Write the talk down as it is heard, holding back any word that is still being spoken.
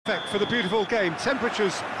Perfect for the beautiful game.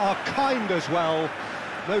 Temperatures are kind as well,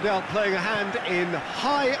 no doubt playing a hand in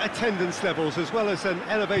high attendance levels as well as an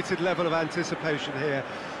elevated level of anticipation here.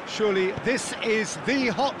 Surely this is the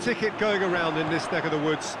hot ticket going around in this neck of the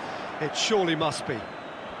woods. It surely must be.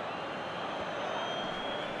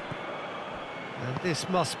 And this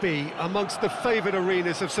must be amongst the favoured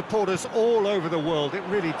arenas of supporters all over the world. It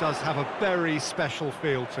really does have a very special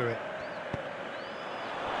feel to it.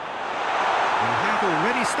 We have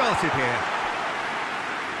already started here.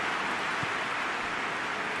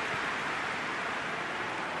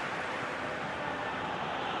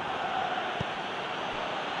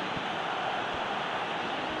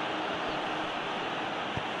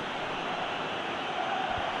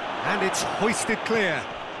 And it's hoisted clear.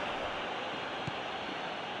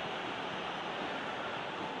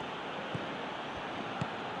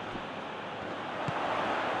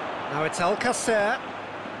 Now it's Alcacer.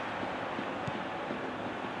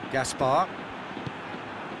 Gaspar.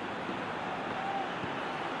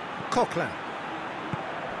 Coquelin.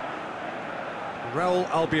 Raul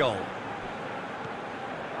Albiol.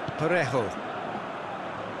 Parejo.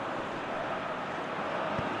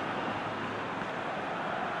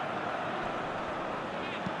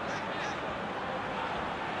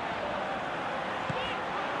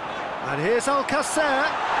 And here's Alcacer.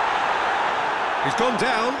 He's gone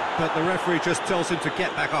down, but the referee just tells him to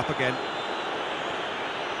get back up again.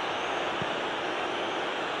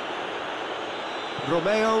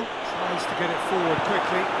 Romeo tries to get it forward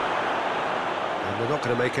quickly. And they're not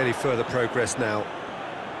going to make any further progress now.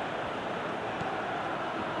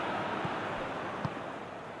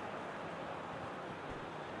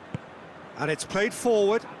 And it's played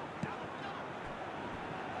forward.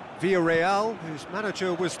 Villareal, whose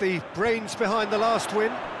manager was the brains behind the last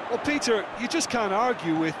win. Well, Peter, you just can't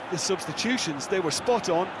argue with the substitutions. They were spot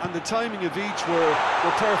on, and the timing of each were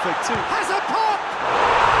perfect too. Has a pop!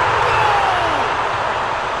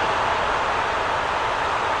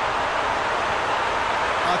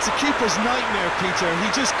 It's a keeper's nightmare, Peter. He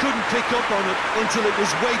just couldn't pick up on it until it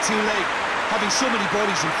was way too late, having so many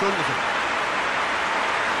bodies in front of him.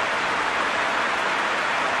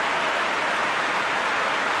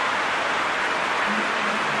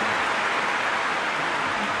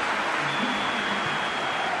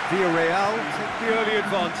 Villareal take the early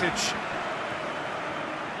advantage.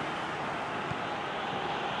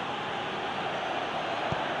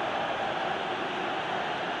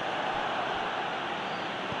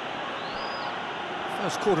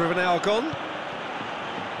 First quarter of an hour gone.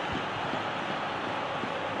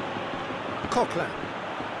 Coquelin.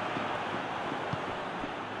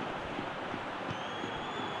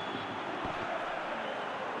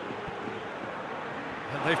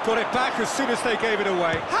 And they've got it back as soon as they gave it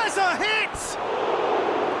away. Has a hit!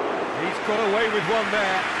 He's got away with one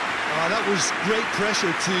there. That was great pressure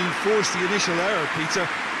to force the initial error, Peter.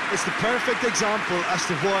 It's the perfect example as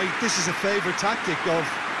to why this is a favourite tactic of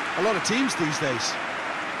a lot of teams these days.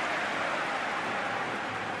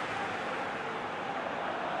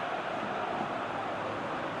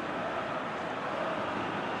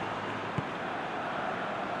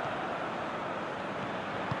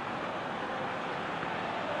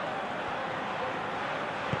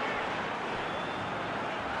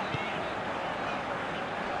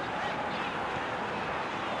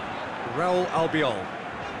 Raul Albiol.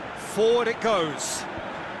 Forward it goes.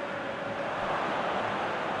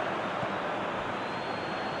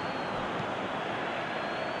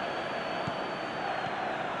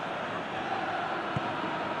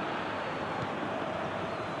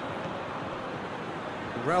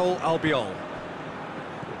 Raul Albiol.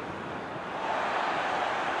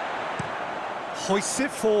 Hoists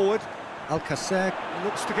it forward. Alcacer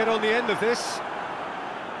looks to get on the end of this.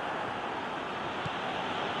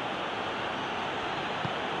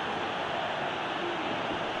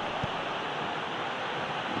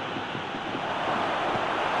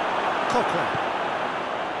 Coquelin.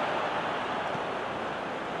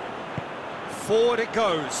 Forward it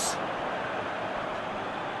goes.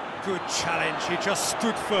 Good challenge, he just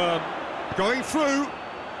stood firm. Going through.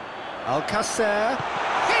 Alcacer.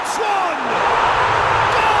 Hits one!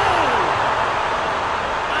 Goal!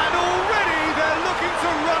 And already they're looking to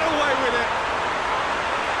run away with it.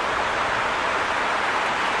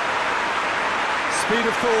 Speed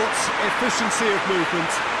of thought, efficiency of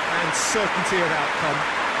movement, and certainty of outcome.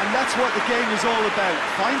 And that's what the game is all about.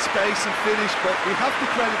 Find space and finish, but we have to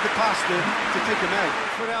credit the passer to take him out.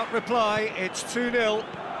 Without reply, it's 2-0.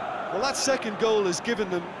 Well, that second goal has given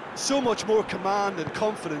them so much more command and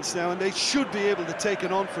confidence now, and they should be able to take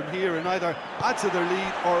it on from here and either add to their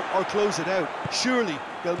lead or close it out. Surely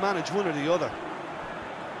they'll manage one or the other.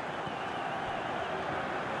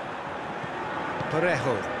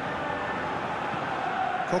 Parejo.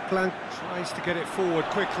 Coquelin tries to get it forward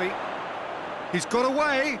quickly. He's got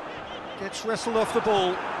away. Gets wrestled off the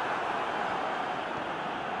ball.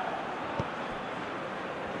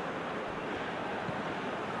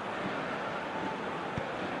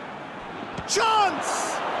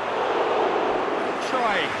 Chance!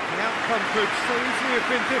 Try. The outcome could so easily have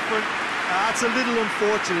been different. That's a little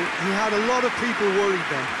unfortunate. He had a lot of people worried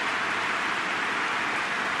then.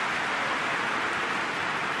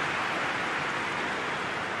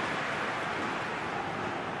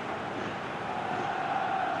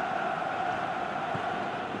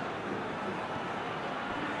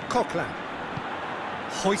 Coquelin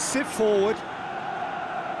hoists it forward.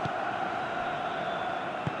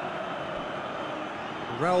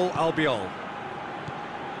 Raul Albiol.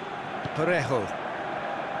 Parejo.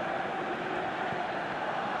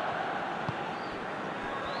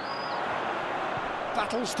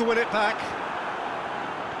 Battles to win it back.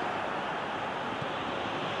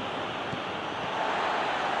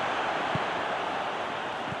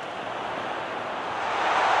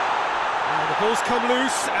 And the ball's come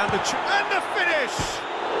loose, and the finish!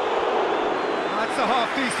 That's a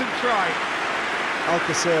half-decent try.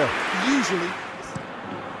 Alcacer, usually...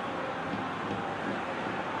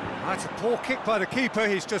 That's a poor kick by the keeper,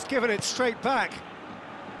 he's just given it straight back.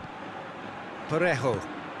 Parejo.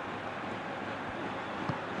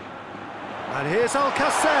 And here's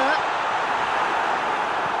Alcacer.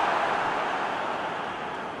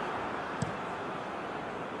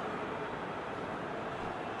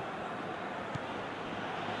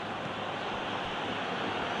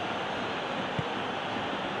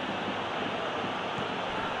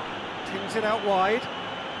 Tings it out wide.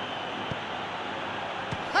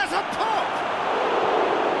 Has a pop!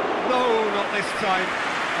 No, not this time.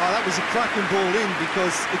 Oh, that was a cracking ball in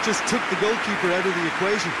because it just took the goalkeeper out of the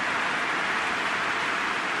equation.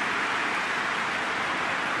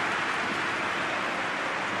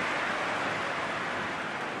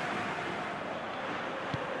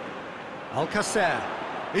 Alcacer.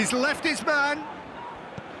 He's left his man.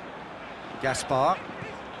 Gaspar.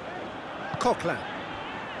 Coquelin.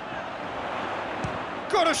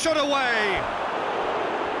 Got a shot away.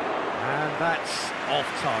 And that's off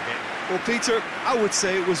target. Well, Peter, I would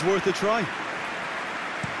say it was worth a try.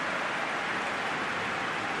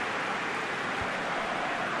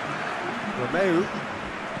 Romeu.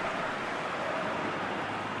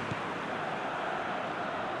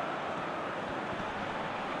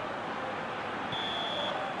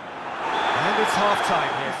 And it's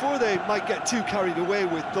half-time here. Before they might get too carried away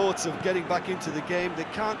with thoughts of getting back into the game, they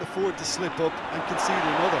can't afford to slip up and concede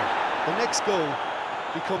another. The next goal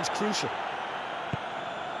becomes crucial.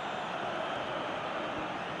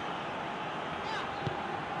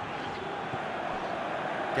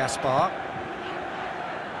 Gaspar.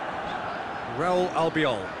 Raul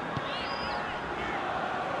Albiol.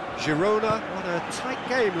 Girona won a tight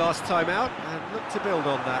game last time out and look to build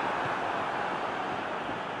on that.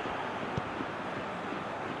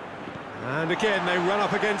 And again they run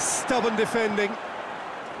up against stubborn defending.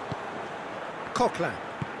 Coquelin.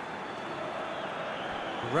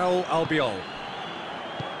 Raul Albiol.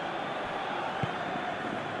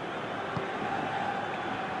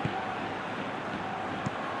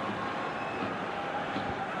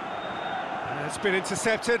 It's been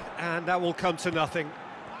intercepted, and that will come to nothing.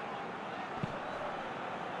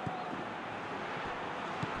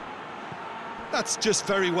 That's just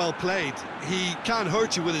very well played. He can't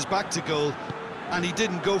hurt you with his back to goal, and he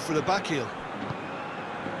didn't go for the back heel.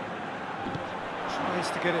 Tries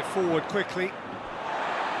to get it forward quickly.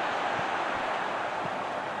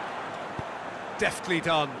 Deftly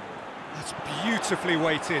done. That's beautifully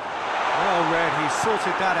weighted. Well read, he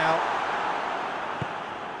sorted that out.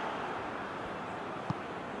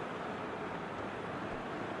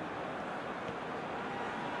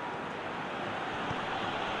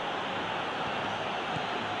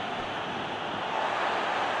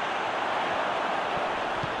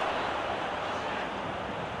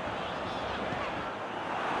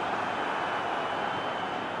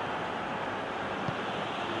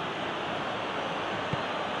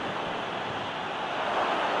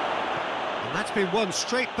 That's been won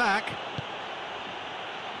straight back.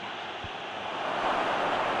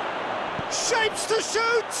 Shapes to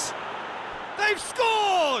shoot! They've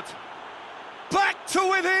scored! Back to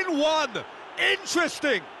within one!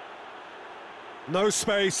 Interesting! No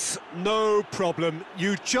space, no problem.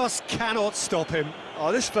 You just cannot stop him.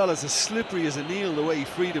 Oh, this fella's as slippery as an eel the way he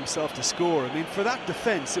freed himself to score. I mean, for that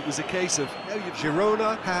defence, it was a case of...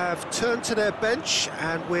 Girona have turned to their bench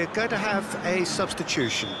and we're going to have a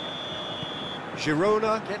substitution.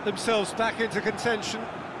 Girona get themselves back into contention.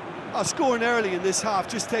 Scoring early in this half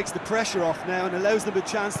just takes the pressure off now and allows them a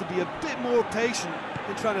chance to be a bit more patient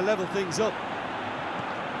in trying to level things up.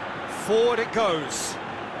 Forward it goes.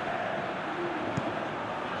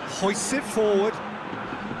 Hoists it forward.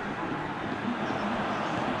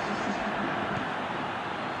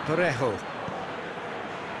 Parejo.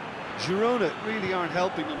 Girona really aren't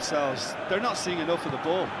helping themselves. They're not seeing enough of the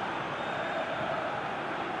ball.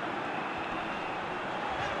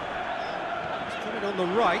 It's coming on the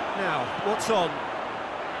right now. What's on?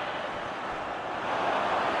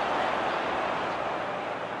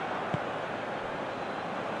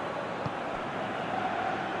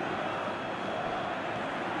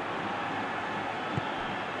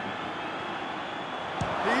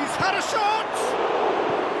 He's had a shot!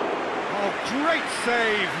 Oh, great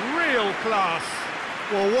save, real class.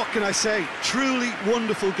 Well, what can I say? Truly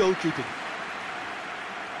wonderful goalkeeping.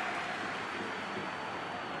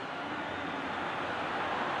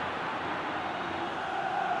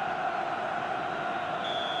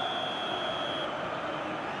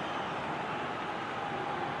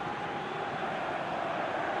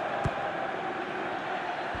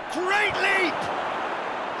 Great leap!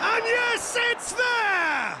 And yes, it's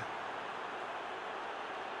there!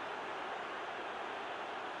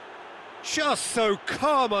 Just so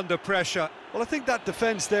calm under pressure. Well, I think that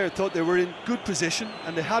defence there thought they were in good position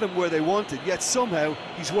and they had him where they wanted, yet somehow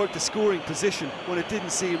he's worked the scoring position when it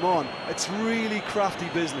didn't see him on. It's really crafty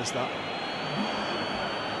business, that.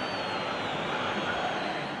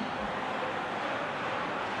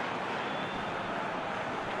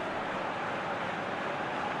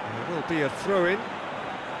 There will be a throw-in.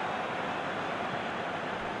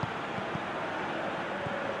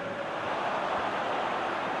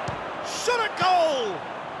 Shot at goal!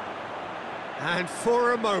 And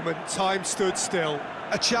for a moment, time stood still.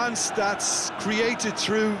 A chance that's created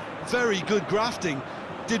through very good grafting.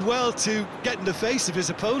 Did well to get in the face of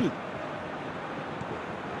his opponent.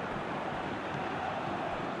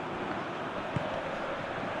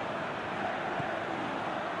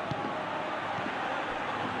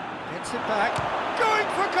 Gets it back. Going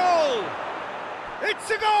for goal!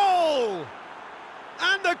 It's a goal!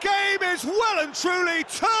 And the game is well and truly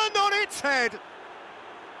turned on its head.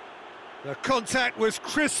 The contact was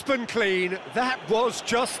crisp and clean. That was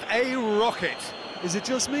just a rocket. Is it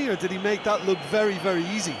just me, or did he make that look very, very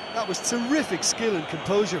easy? That was terrific skill and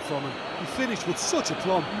composure from him. He finished with such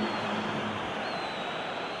aplomb.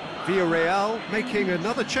 Villareal making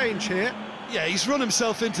another change here. Yeah, he's run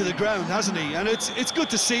himself into the ground, hasn't he? And it's good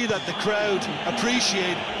to see that the crowd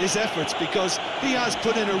appreciate his efforts, because he has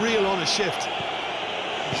put in a real honest shift.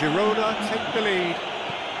 Girona take the lead.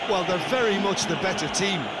 Well, they're very much the better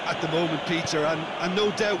team at the moment, Peter, and no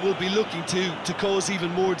doubt will be looking to cause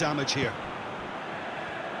even more damage here.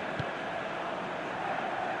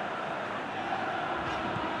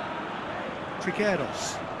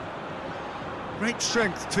 Trigueros. Great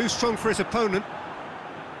strength, too strong for his opponent.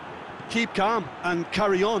 Keep calm and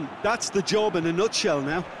carry on. That's the job in a nutshell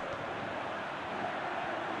now.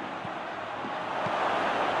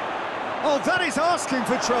 Oh, that is asking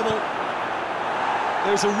for trouble.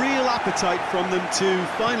 There's a real appetite from them to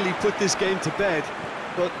finally put this game to bed,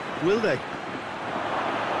 but will they?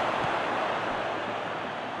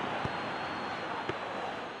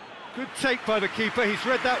 Good take by the keeper, he's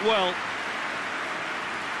read that well.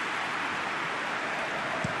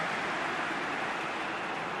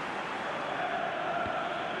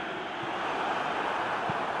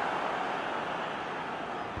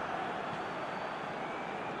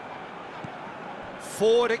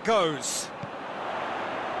 Forward it goes.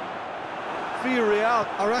 Villareal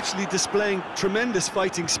are actually displaying tremendous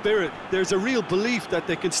fighting spirit. There's a real belief that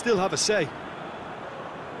they can still have a say.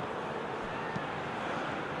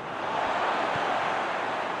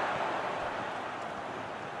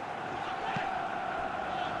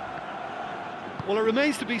 Well, it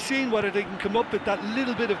remains to be seen whether they can come up with that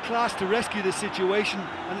little bit of class to rescue the situation,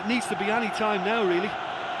 and it needs to be any time now, really.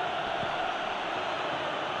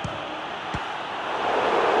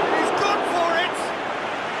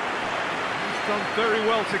 Done very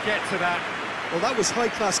well to get to that. Well, that was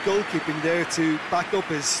high-class goalkeeping there to back up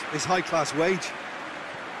his high-class wage.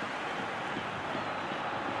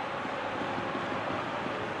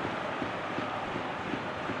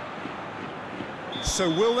 So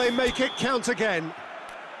will they make it count again?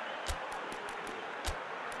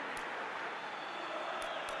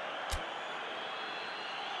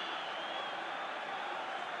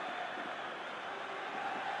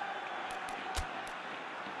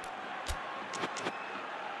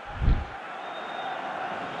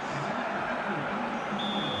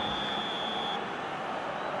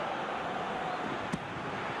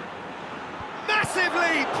 massive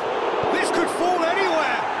leap! This could fall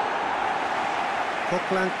anywhere!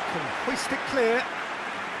 Coquelin can hoist it clear.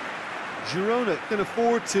 Girona can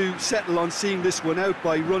afford to settle on seeing this one out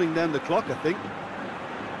by running down the clock, I think.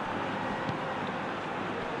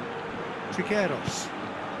 Trigueros.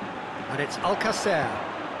 And it's Alcacer.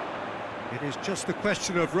 It is just a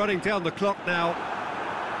question of running down the clock now.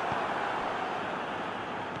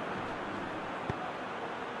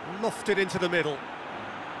 Lofted into the middle.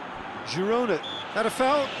 Girona. That a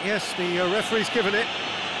foul? Yes, the referee's given it.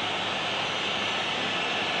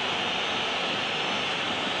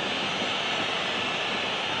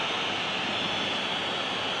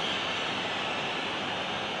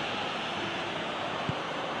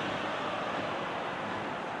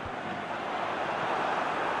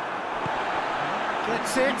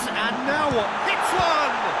 Gets it, and now what? Hits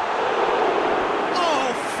one!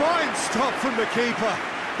 Oh, fine stop from the keeper.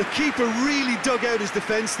 The keeper really dug out his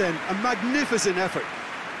defence then. A magnificent effort.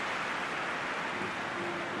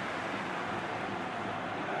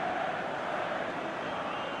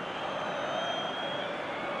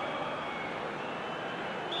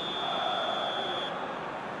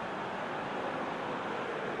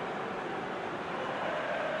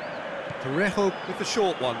 Parejo with the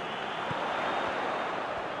short one.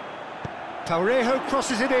 Parejo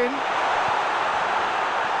crosses it in.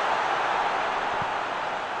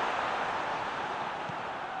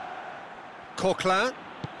 Coquelin.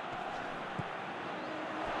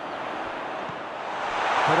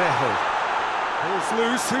 Parejo. Ball's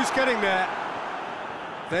loose, who's getting there?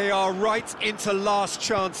 They are right into last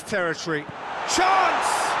chance territory.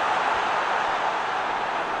 Chance!